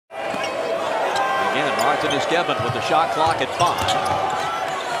Again, Martin is Kevin with the shot clock at 5.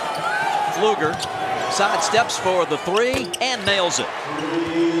 Pfluger sidesteps for the 3 and nails it.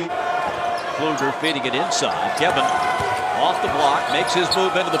 Pfluger feeding it inside. Kevin off the block, makes his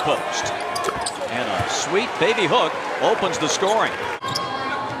move into the post. And a sweet baby hook opens the scoring.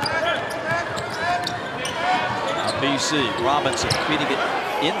 Now BC, Robinson feeding it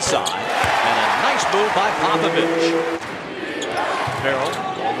inside. And a nice move by Popovich. Farrell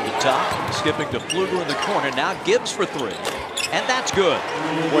over the top, skipping to Pfluger in the corner. Now Gibbs for 3. And that's good.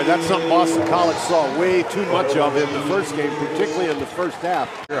 Boy, that's something Boston College saw way too much of in the first game, particularly in the first half.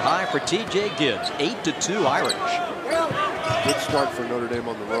 High for TJ Gibbs, 8-2 Irish. Good start for Notre Dame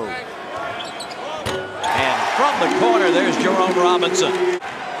on the road. And from the corner, there's Jerome Robinson.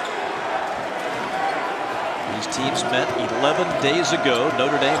 These teams met 11 days ago.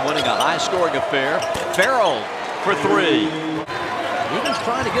 Notre Dame winning a high-scoring affair. Farrell for 3. Eagles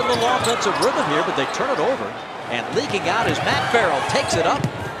trying to get a little offensive rhythm here, but they turn it over. And leaking out is Matt Farrell. Takes it up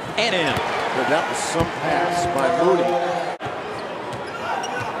and in. Well, that was some pass by Mooney.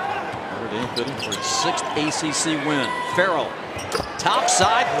 Notre Dame bidding for its 6th ACC win. Farrell, top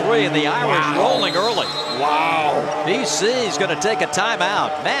side 3, and the Irish rolling early. Wow. BC is going to take a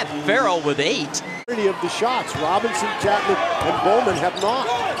timeout. Matt Farrell with 8. Of the shots, Robinson, Chapman, and Bowman have not.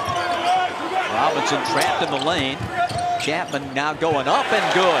 Robinson trapped in the lane. Chapman now going up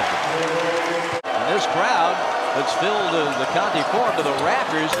and good. And this crowd that's filled the Conti Forum to the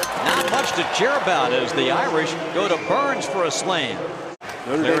rafters, not much to cheer about as the Irish go to Burns for a slam.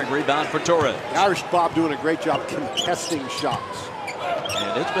 Clearing rebound for Torres. The Irish, Bob, doing a great job contesting shots.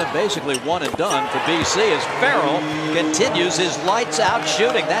 And it's been basically one and done for BC as Farrell continues his lights out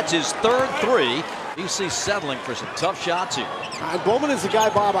shooting. That's his 3rd 3. BC settling for some tough shots here. And Bowman is the guy,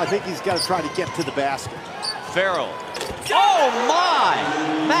 Bob, I think he's got to try to get to the basket. Farrell. Oh my!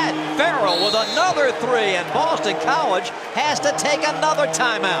 Matt Farrell with another 3, and Boston College has to take another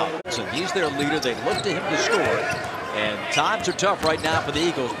timeout. So he's their leader. They look to him to score. And times are tough right now for the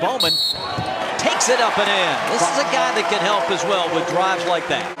Eagles. Bowman takes it up and in. This is a guy that can help as well with drives like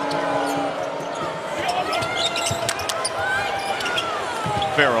that.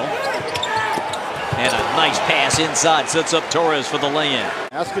 Farrell. And a nice pass inside, sets up Torres for the lay-in.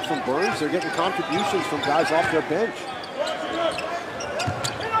 Ask it from Burns, they're getting contributions from guys off their bench.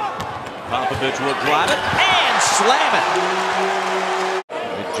 Popovich will drive it and slam it.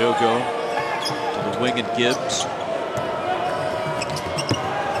 And Jogo to the wing and Gibbs.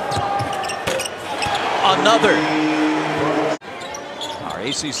 Another. Our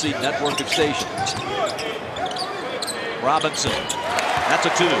ACC network of stations. Robinson, that's a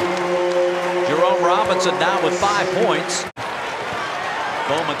 2. Jerome Robinson now with 5 points.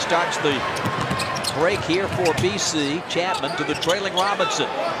 Bowman starts the break here for BC. Chapman to the trailing Robinson.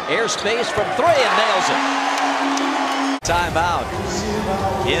 Airspace from 3 and nails it. Timeout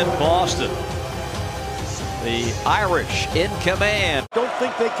in Boston. The Irish in command. Don't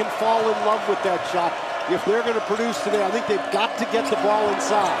think they can fall in love with that shot. If they're going to produce today, I think they've got to get the ball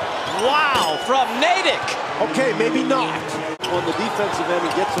inside. Wow, from Natick. Okay, maybe not. On the defensive end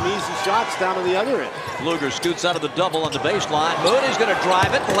and get some easy shots down on the other end. Pfluger scoots out of the double on the baseline. Mooney's going to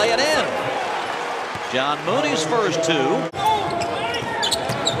drive it and lay it in. John Mooney's first 2.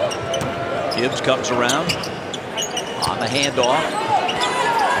 Gibbs comes around on the handoff.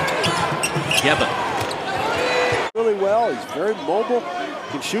 Kevin. Really well. He's very mobile.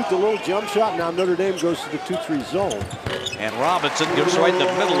 Can shoot the little jump shot. Now Notre Dame goes to the 2-3 zone. And Robinson gets right in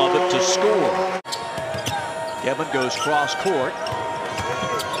the middle of it to score. Kevin goes cross court.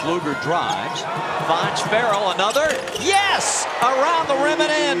 Pfluger drives. Finds Farrell. Another. Yes! Around the rim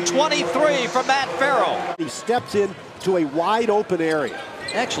and in. 23 from Matt Farrell. He steps in to a wide open area.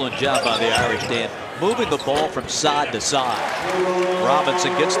 Excellent job by the Irish, Dan. Moving the ball from side to side.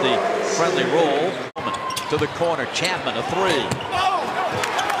 Robinson gets the friendly roll. To the corner. Chapman, a 3.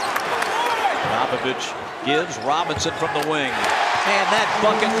 Popovich gives Robinson from the wing. And that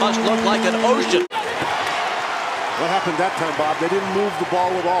bucket must look like an ocean. What happened that time, Bob? They didn't move the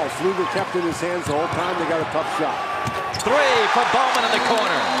ball at all. Pfluger kept it in his hands the whole time. They got a tough shot. 3 for Bowman in the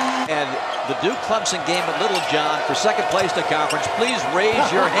corner. And the Duke Clemson game at Little John for 2nd place in the conference. Please raise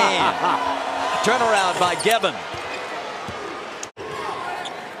your hand. Turnaround by Gibbon.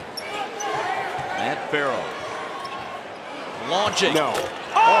 Matt Farrell. Launching. No.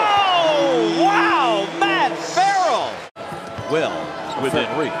 Oh, wow! Matt Farrell. Well, within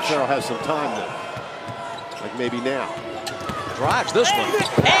reach. Farrell has some time there. Like maybe now. Drives this one.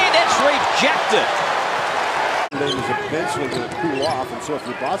 And it's rejected. Then is eventually going to cool off. And so if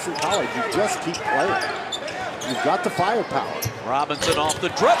you're Boston College, you just keep playing. You've got the firepower. Robinson off the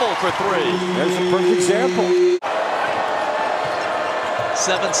dribble for three. There's a perfect example.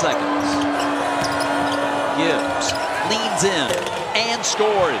 7 seconds. Gibbs leans in and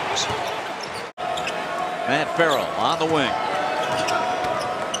scores. Matt Farrell on the wing.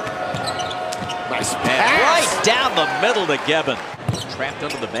 Nice And pass. right down the middle to Gibbon. Trapped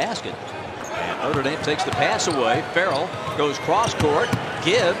under the basket. And Notre Dame takes the pass away. Farrell goes cross court.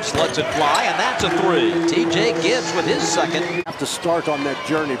 Gibbs lets it fly, and that's a three. TJ Gibbs with his second. Have to start on that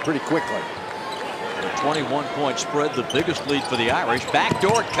journey pretty quickly. A 21-point spread, the biggest lead for the Irish.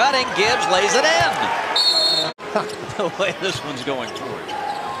 Backdoor cutting. Gibbs lays it in. The way this one's going forward.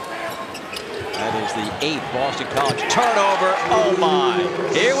 That is the 8th Boston College turnover. Oh my.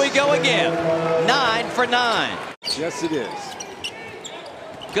 Here we go again. 9 for 9. Yes, it is.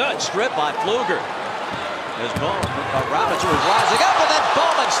 Good strip by Pfluger. As Robinson was rising up, and then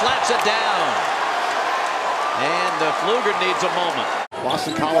Bowman slaps it down. And Pfluger needs a moment.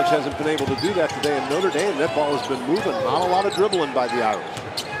 Boston College hasn't been able to do that today in Notre Dame. That ball has been moving. Not a lot of dribbling by the Irish.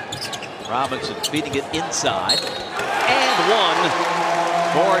 Robinson feeding it inside. And one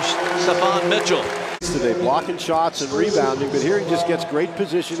for Stephon Mitchell. Today blocking shots and rebounding, but here he just gets great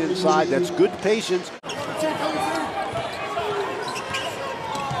position inside. That's good patience.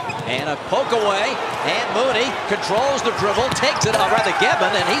 And a poke away, and Mooney controls the dribble, takes it, rather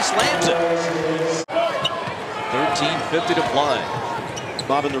Gibbon, and he slams it. 13:50 to play.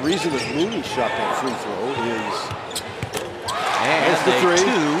 Bob, and the reason that Mooney shot that free throw is... And the three.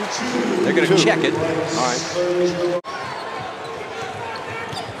 They're going to check it. All right.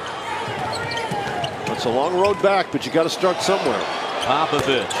 It's a long road back, but you got to start somewhere.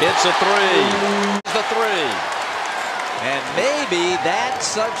 Popovich hits a three. The three. And maybe that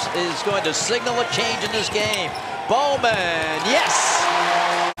is going to signal a change in this game. Bowman, yes!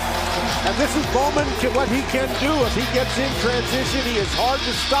 And this is Bowman, what he can do. If he gets in transition, he is hard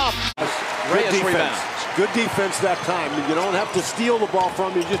to stop. Reyes rebounds. Good defense that time. You don't have to steal the ball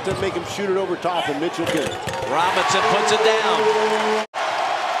from him, you just have to make him shoot it over top, and Mitchell can. Robinson puts it down.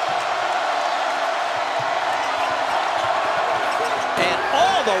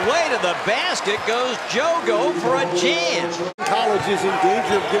 The way to the basket goes Jogo for a jam. College is in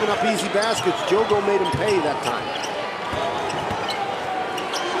danger of giving up easy baskets. Jogo made him pay that time.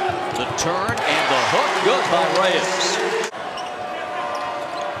 The turn and the hook good by Reyes.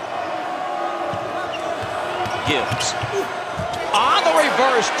 Gibbs on the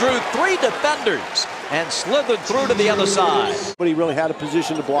reverse, drew 3 defenders and slithered through to the other side. But he really had a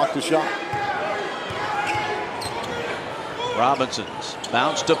position to block the shot. Robinson's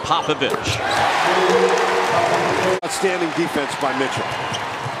bounce to Popovich. Outstanding defense by Mitchell.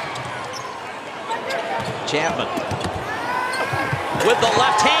 Chapman with the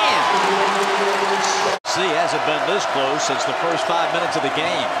left hand. See, hasn't been this close since the first 5 minutes of the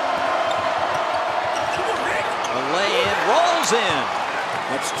game. The lay-in rolls in.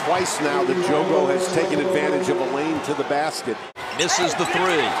 That's twice now that Jogo has taken advantage of a lane to the basket. Misses the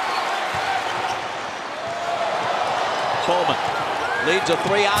three. Bowman leads a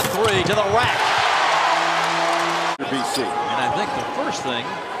 3-on-3 to the rack. BC. And I think the first thing,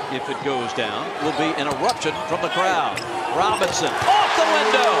 if it goes down, will be an eruption from the crowd. Robinson off the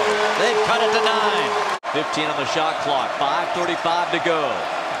window. They cut it to 9. 15 on the shot clock. 5:35 to go.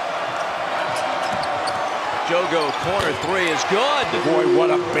 Jogo corner three is good. Boy,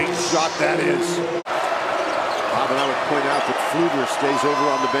 what a big shot that is. Bob, and I would point out that Pfluger stays over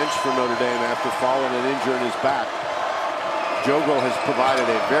on the bench for Notre Dame after falling and injuring his back. Jogo has provided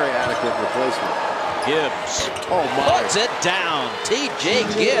a very adequate replacement. Gibbs puts it down. TJ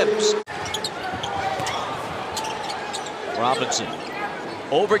Gibbs. Robinson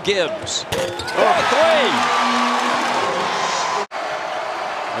over Gibbs. For three.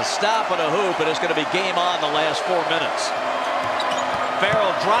 A stop and a hoop, and it's going to be game on the last 4 minutes.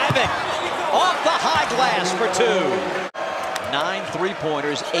 Farrell driving off the high glass for 2. 9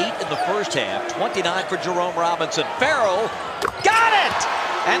 3-pointers, 8 in the first half, 29 for Jerome Robinson. Farrell got it!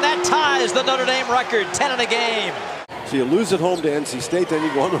 And that ties the Notre Dame record, 10 in a game. So you lose at home to NC State, then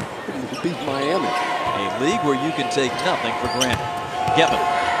you go on to beat Miami. A league where you can take nothing for granted. Gibbon.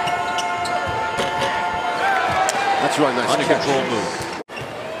 That's right, nice Under catch. control move.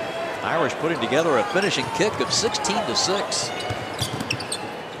 Irish putting together a finishing kick of 16-6.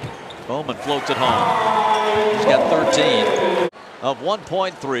 Bowman floats it home. He's got 13 of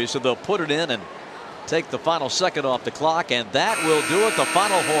 1.3, so they'll put it in and take the final second off the clock, and that will do it. The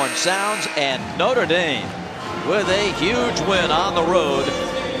final horn sounds, and Notre Dame with a huge win on the road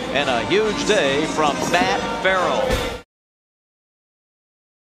and a huge day from Matt Farrell.